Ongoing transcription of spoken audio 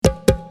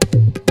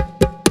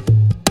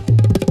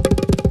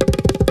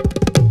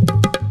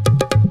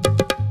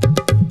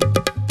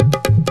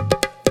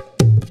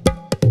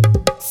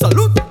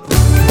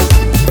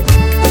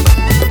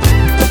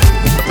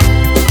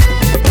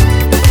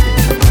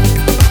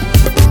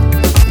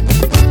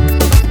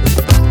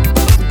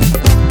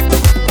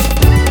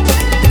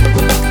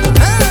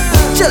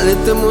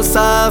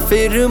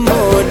मुसाफिर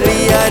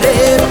मोरिया रे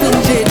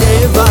पिंजरे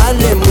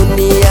वाले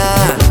मुनिया।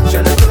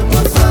 चलत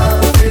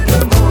मुसाफिर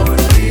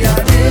मोरिया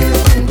रे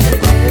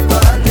पिंजरे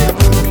वाले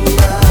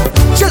मुनिया।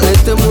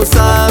 चलत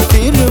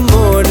मुसाफिर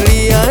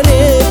मोरिया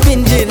रे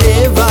पिंजरे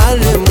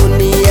वाले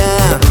मुनिया।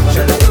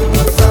 चलत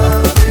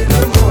मुसाफिर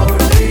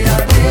मोरिया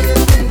रे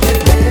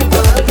पिंजरे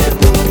वाले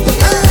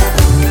मुनिया।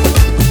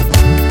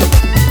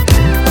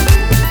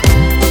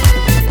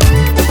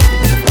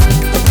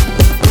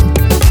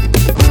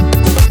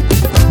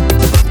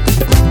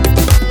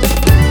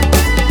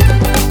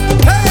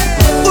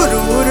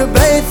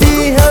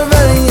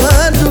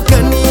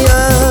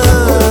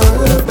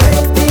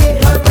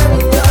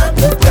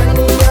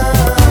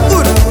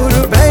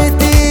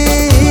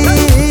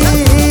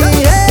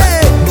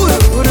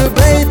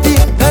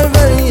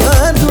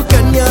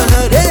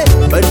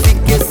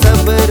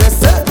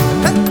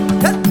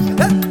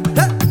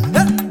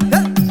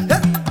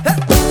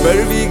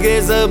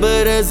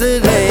 जबरदस्त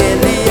ले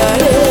लिया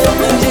रे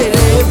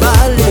पिंजरे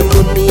वाले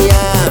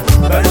मुनिया।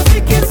 बर्फी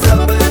के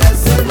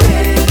जबरदस्त ले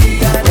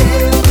लिया रे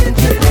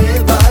पिंजरे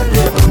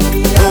वाले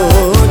मुनिया।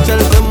 ओ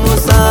चलत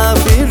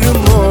मुसाफिर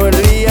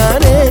मोरिया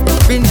रे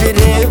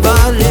पिंजरे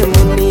वाले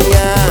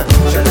मुनिया।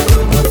 चलत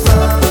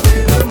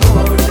मुसाफिर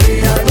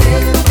मोरिया रे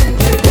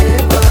पिंजरे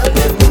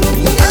वाले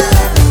मुनिया।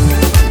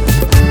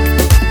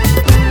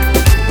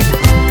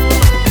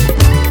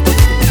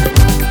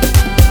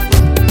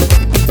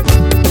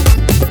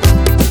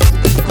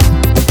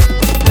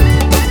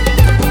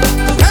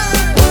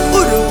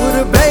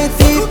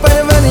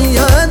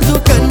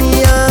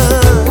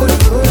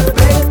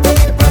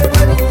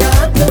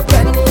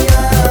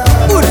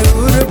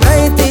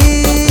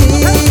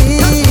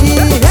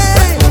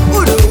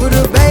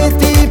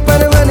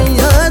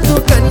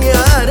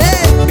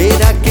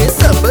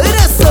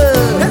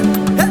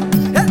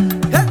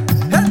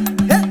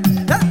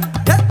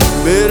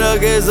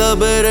 के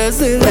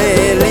जबरदस्त ले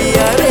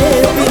लिया रे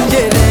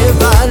पिंजरे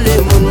वाले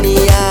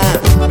मुनिया।